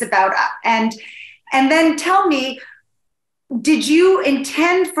nutshell what it's about. And then tell me, did you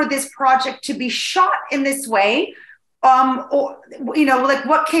intend for this project to be shot in this way? Or, you know, like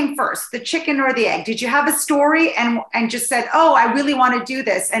what came first, the chicken or the egg? Did you have a story and just said, oh, I really want to do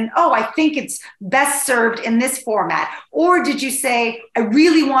this, and oh, I think it's best served in this format? Or did you say, I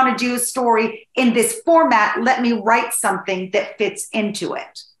really want to do a story in this format, let me write something that fits into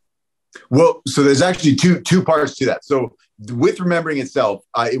it? Well, so there's actually two parts to that. So with Remembering itself,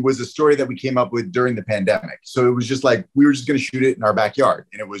 it was a story that we came up with during the pandemic. So it was just like, we were just going to shoot it in our backyard.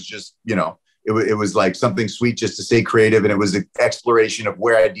 And it was just, you know, It was like something sweet just to stay creative. And it was an exploration of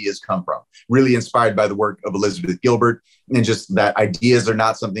where ideas come from, really inspired by the work of Elizabeth Gilbert, and just that ideas are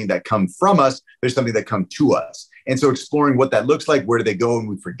not something that come from us. There's something that come to us. And so exploring what that looks like, where do they go and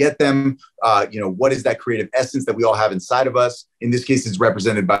we forget them? What is that creative essence that we all have inside of us? In this case, it's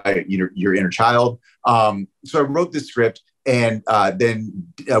represented by your inner child. So I wrote this script, and then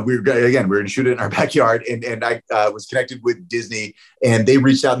we were going to shoot it in our backyard. And I was connected with Disney, and they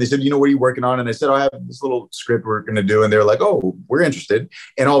reached out and they said, what are you working on? And I said, I have this little script we're going to do. And they're like, oh, we're interested.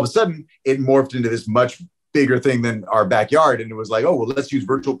 And all of a sudden it morphed into this much bigger thing than our backyard. And it was like, oh, well, let's use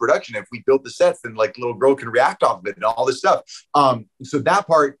virtual production. If we built the sets, then like little girl can react off of it and all this stuff. So that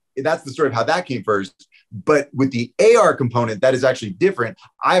part, that's the story of how that came first. But with the AR component, that is actually different.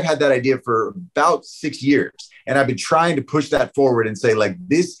 I've had that idea for about 6 years, and I've been trying to push that forward and say, like,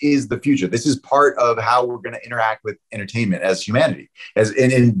 this is the future. This is part of how we're going to interact with entertainment as humanity.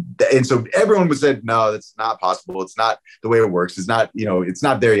 And so everyone was said, no, that's not possible. It's not the way it works. It's not, it's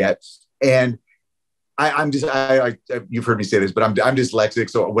not there yet. And you've heard me say this, but I'm dyslexic.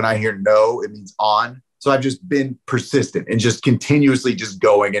 So when I hear no, it means on. So I've just been persistent and just continuously just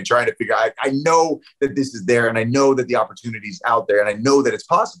going and trying to figure out, I know that this is there, and I know that the opportunity is out there, and I know that it's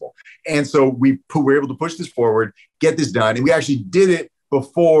possible. And so we were able to push this forward, get this done. And we actually did it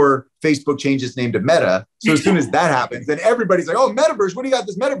before Facebook changed its name to Meta. So as soon as that happens, then everybody's like, oh, metaverse, what do you got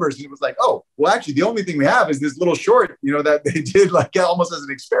this metaverse? And it was like, oh, well, actually, the only thing we have is this little short, that they did like almost as an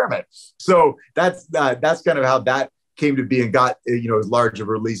experiment. So that's kind of how that came to be and got, as large of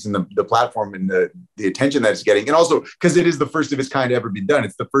a release in the platform and the attention that it's getting. And also because it is the first of its kind to ever be done.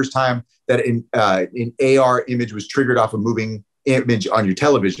 It's the first time that an AR image was triggered off a moving image on your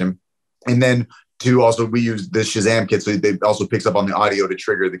television. And then we use the Shazam kit. So it also picks up on the audio to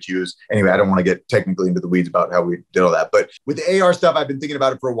trigger the cues. Anyway, I don't want to get technically into the weeds about how we did all that. But with the AR stuff, I've been thinking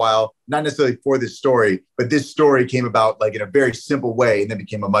about it for a while, not necessarily for this story, but this story came about like in a very simple way and then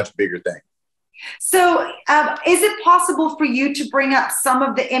became a much bigger thing. So is it possible for you to bring up some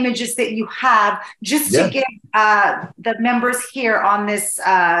of the images that you have just to give the members here on this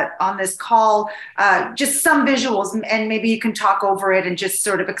call just some visuals, and maybe you can talk over it and just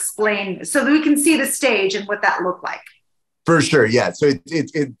sort of explain so that we can see the stage and what that looked like? For sure. Yeah. So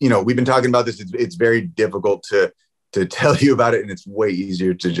we've been talking about this. It's very difficult to tell you about it, and it's way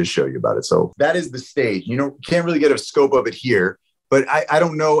easier to just show you about it. So that is the stage. Can't really get a scope of it here. But I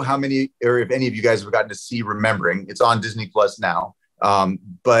don't know how many, or if any of you guys have gotten to see Remembering. It's on Disney Plus now.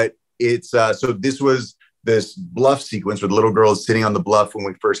 But it's, so this was this bluff sequence where the little girl is sitting on the bluff when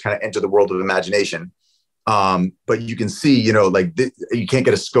we first kind of enter the world of imagination. But you can see, you can't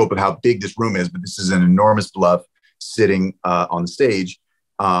get a scope of how big this room is, but this is an enormous bluff sitting on the stage.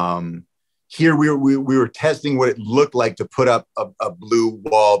 Here we were testing what it looked like to put up a blue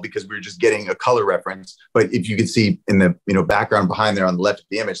wall because we were just getting a color reference. But if you could see in the background behind there on the left of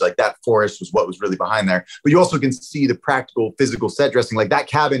the image, like that forest was what was really behind there. But you also can see the practical physical set dressing. Like that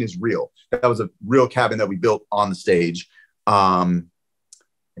cabin is real. That was a real cabin that we built on the stage. And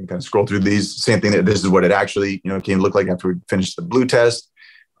kind of scroll through these. Same thing. This is what it actually came to look like after we finished the blue test.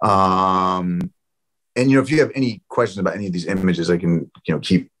 And if you have any questions about any of these images, I can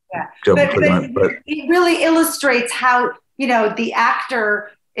keep. Yeah, but it really illustrates how, the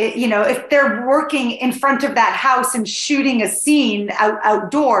actor, if they're working in front of that house and shooting a scene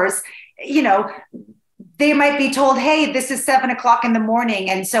outdoors, they might be told, hey, this is 7 o'clock in the morning,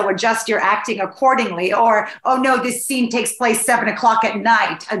 and so adjust your acting accordingly. Or, oh no, this scene takes place 7 o'clock at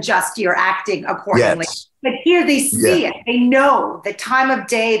night, adjust your acting accordingly. Yes. But here they see it. They know the time of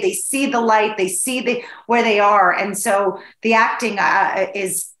day. They see the light. They see where they are. And so the acting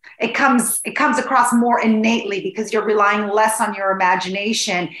it comes across more innately because you're relying less on your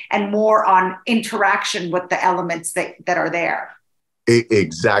imagination and more on interaction with the elements that are there.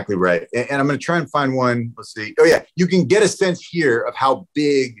 Exactly right. And I'm going to try and find one. Let's see. Oh yeah. You can get a sense here of how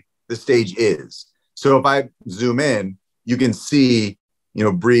big the stage is. So if I zoom in, you can see,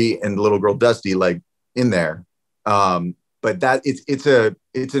 Bree and the little girl Dusty like in there. But that it's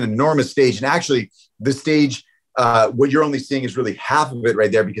an enormous stage. And actually the stage, what you're only seeing is really half of it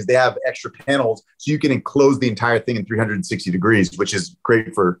right there because they have extra panels. So you can enclose the entire thing in 360 degrees, which is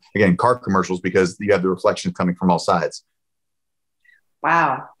great for, again, car commercials because you have the reflection coming from all sides.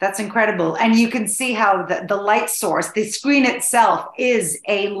 Wow, that's incredible. And you can see how the light source, the screen itself is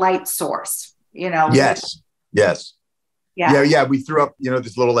a light source, Yes. Yeah. We threw up,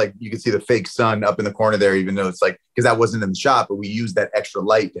 this little, you can see the fake sun up in the corner there, even though it's because that wasn't in the shot, but we used that extra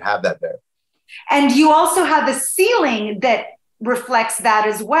light to have that there. And you also have a ceiling that reflects that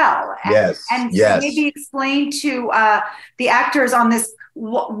as well. Yes. And yes. So maybe explain to the actors on this,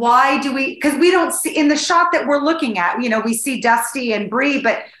 why do we, because we don't see in the shot that we're looking at, you know, we see Dusty and Bree,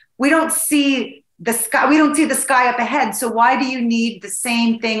 but we don't see the sky. We don't see the sky up ahead. So why do you need the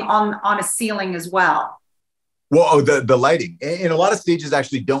same thing on a ceiling as well? Well, the lighting, and a lot of stages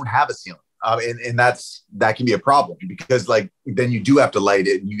actually don't have a ceiling. And that can be a problem, because like then you do have to light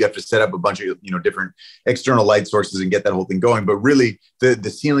it and you have to set up a bunch of, you know, different external light sources and get that whole thing going. But really the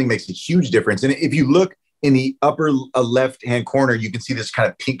ceiling makes a huge difference. And if you look in the upper left hand corner, you can see this kind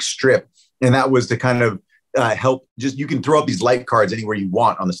of pink strip, and that was to kind of help, just, you can throw up these light cards anywhere you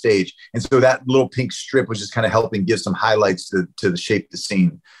want on the stage. And so that little pink strip was just kind of helping give some highlights to the shape of the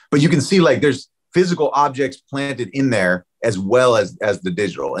scene. But you can see like there's physical objects planted in there as well as the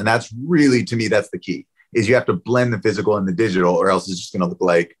digital. And that's really, to me, that's the key, is you have to blend the physical and the digital, or else it's just going to look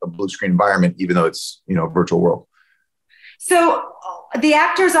like a blue screen environment, even though it's, you know, a virtual world. So the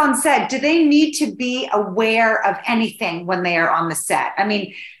actors on set, do they need to be aware of anything when they are on the set? I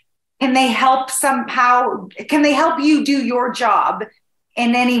mean, can they help somehow? Can they help you do your job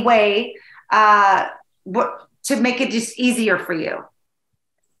in any way to make it just easier for you?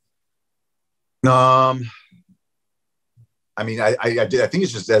 I mean, I think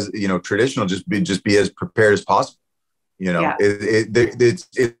it's just, as you know, traditional, just be as prepared as possible. You know, yeah.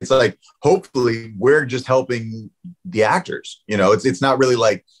 It's like, hopefully we're just helping the actors. You know, it's not really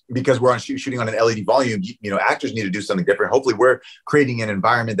like, because we're shooting on an LED volume, you know, actors need to do something different. Hopefully we're creating an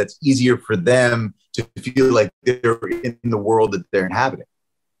environment that's easier for them to feel like they're in the world that they're inhabiting.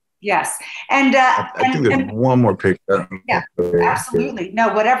 Yes. And I think there's one more picture. Yeah, absolutely.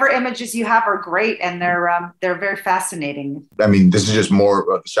 No, whatever images you have are great, and they're very fascinating. I mean, this is just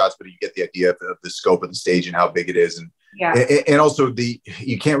more of the shots, but you get the idea of the scope of the stage and how big it is. And yeah. And also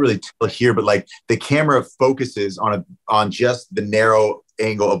you can't really tell here, but like the camera focuses on just the narrow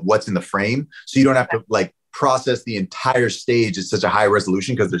angle of what's in the frame. So you don't have to like process the entire stage at such a high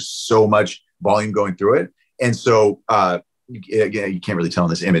resolution, because there's so much volume going through it. And so, again, you can't really tell in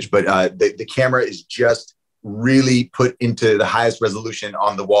this image, but the camera is just really put into the highest resolution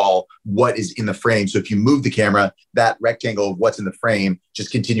on the wall what is in the frame. So if you move the camera, that rectangle of what's in the frame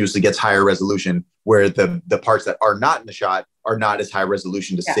just continuously gets higher resolution, where the parts that are not in the shot are not as high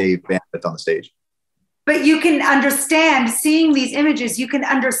resolution to save bandwidth on the stage. But you can understand, seeing these images, you can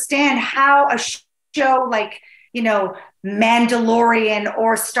understand how a show like, you know, Mandalorian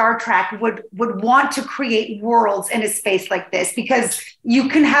or Star Trek would want to create worlds in a space like this, because you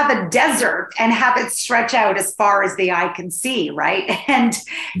can have a desert and have it stretch out as far as the eye can see, right? And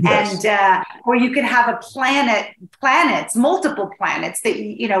or you can have multiple planets that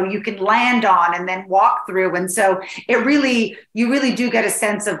you know you can land on and then walk through. And so you really do get a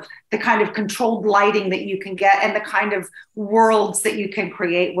sense of the kind of controlled lighting that you can get and the kind of worlds that you can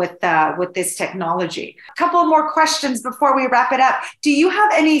create with this technology. A couple more questions before we wrap it up. Do you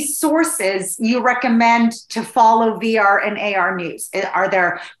have any sources you recommend to follow VR and AR news? Are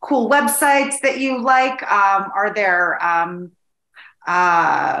there cool websites that you like? Are there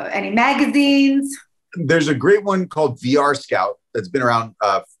any magazines? There's a great one called VR Scout that's been around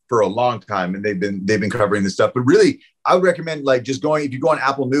for a long time, and they've been covering this stuff. But really, I would recommend like just going, if you go on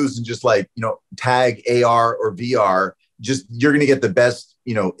Apple News and just like, you know, tag AR or VR, you're going to get the best,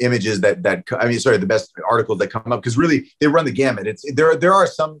 you know, images the best articles that come up, because really they run the gamut. There are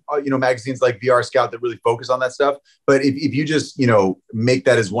some, you know, magazines like VR Scout that really focus on that stuff. But if you just, you know, make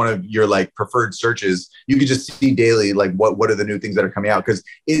that as one of your like preferred searches, you can just see daily, like what are the new things that are coming out. Because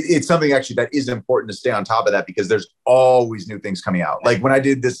it's something actually that is important to stay on top of that, because there's always new things coming out. Like when I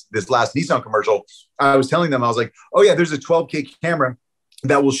did this last Nissan commercial, I was telling them, I was like, oh yeah, there's a 12K camera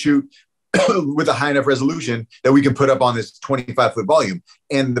that will shoot with a high enough resolution that we can put up on this 25-foot volume.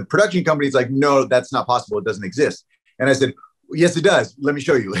 And the production company's like, no, that's not possible. It doesn't exist. And I said, yes, it does. Let me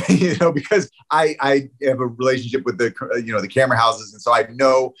show you, you know, because I have a relationship with the camera houses. And so I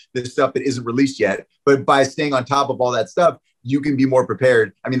know the stuff that isn't released yet, but by staying on top of all that stuff, you can be more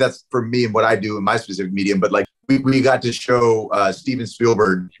prepared. I mean, that's for me and what I do in my specific medium, but like we got to show Steven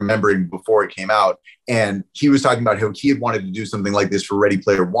Spielberg Remembering before it came out. And he was talking about how he had wanted to do something like this for Ready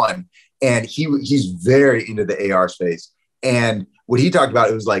Player One. And he's very into the AR space. And what he talked about,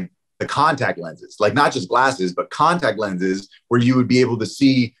 it was like the contact lenses, like not just glasses, but contact lenses, where you would be able to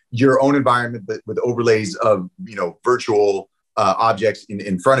see your own environment, but with overlays of, you know, virtual objects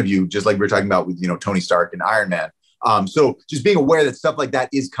in front of you, just like we were talking about with, you know, Tony Stark and Iron Man. So just being aware that stuff like that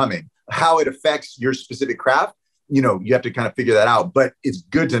is coming. How it affects your specific craft, you know, you have to kind of figure that out. But it's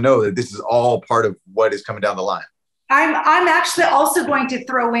good to know that this is all part of what is coming down the line. I'm actually also going to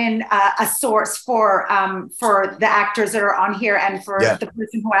throw in a source for the actors that are on here and for the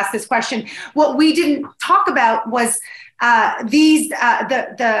person who asked this question. What we didn't talk about was the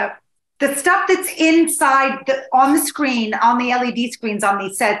stuff that's inside on the screen, on the LED screens on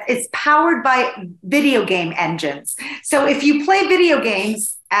these sets, is powered by video game engines. So if you play video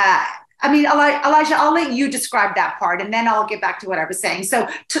games, I mean, Elijah, I'll let you describe that part, and then I'll get back to what I was saying. So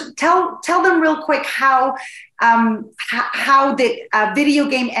tell them real quick how the video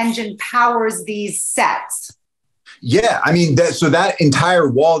game engine powers these sets. Yeah, I mean, so that entire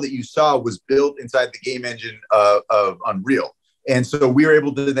wall that you saw was built inside the game engine of Unreal. And so we were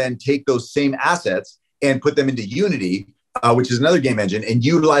able to then take those same assets and put them into Unity, which is another game engine, and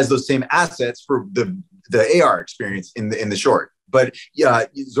utilize those same assets for the AR experience in the short. But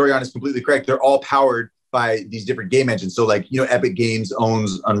Zorianna is completely correct. They're all powered by these different game engines. So like, Epic Games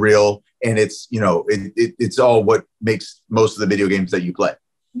owns Unreal, and it's, it's all what makes most of the video games that you play.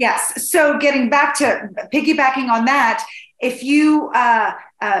 Yes. So getting back to piggybacking on that, if you,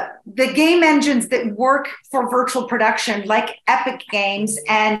 the game engines that work for virtual production, like Epic Games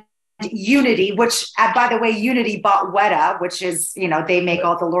and Unity, which, by the way, Unity bought Weta, which is, they make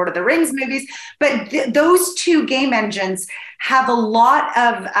all the Lord of the Rings movies. But those two game engines have a lot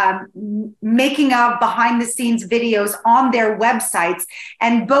of making of behind the scenes videos on their websites.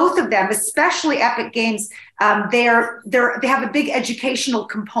 And both of them, especially Epic Games, they have a big educational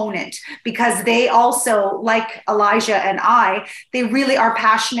component, because they also, like Elijah and I, they really are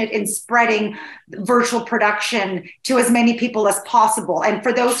passionate in spreading virtual production to as many people as possible. And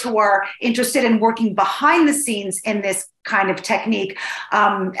for those who are interested in working behind the scenes in this kind of technique,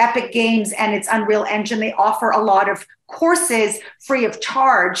 Epic Games and its Unreal Engine, they offer a lot of courses free of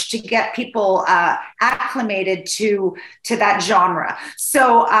charge to get people acclimated to that genre.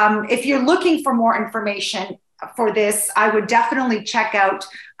 So if you're looking for more information for this, I would definitely check out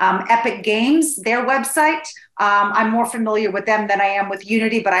Epic Games, their website. I'm more familiar with them than I am with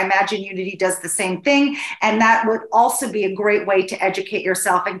Unity, but I imagine Unity does the same thing. And that would also be a great way to educate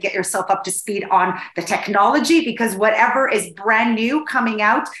yourself and get yourself up to speed on the technology, because whatever is brand new coming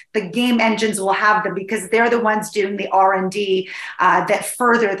out, the game engines will have them, because they're the ones doing the R&D that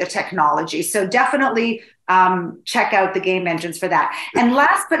further the technology. So definitely check out the game engines for that. And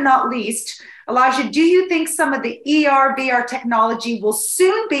last but not least, Elijah, do you think some of the ER, VR technology will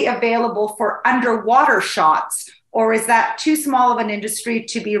soon be available for underwater shots, or is that too small of an industry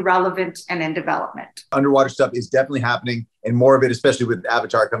to be relevant and in development? Underwater stuff is definitely happening, and more of it, especially with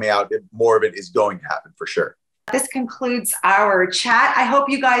Avatar coming out, more of it is going to happen for sure. This concludes our chat. I hope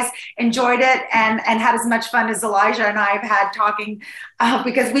you guys enjoyed it and had as much fun as Elijah and I have had talking,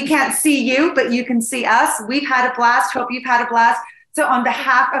 because we can't see you, but you can see us. We've had a blast. Hope you've had a blast. So on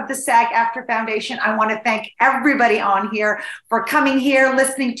behalf of the SAG-AFTRA Foundation, I want to thank everybody on here for coming here,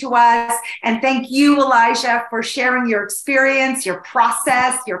 listening to us. And thank you, Elijah, for sharing your experience, your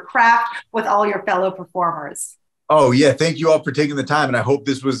process, your craft with all your fellow performers. Oh, yeah. Thank you all for taking the time. And I hope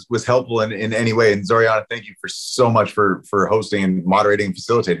this was helpful in any way. And Zorianna, thank you for so much for hosting and moderating and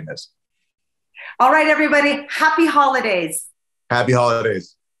facilitating this. All right, everybody. Happy holidays. Happy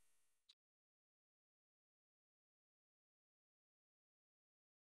holidays.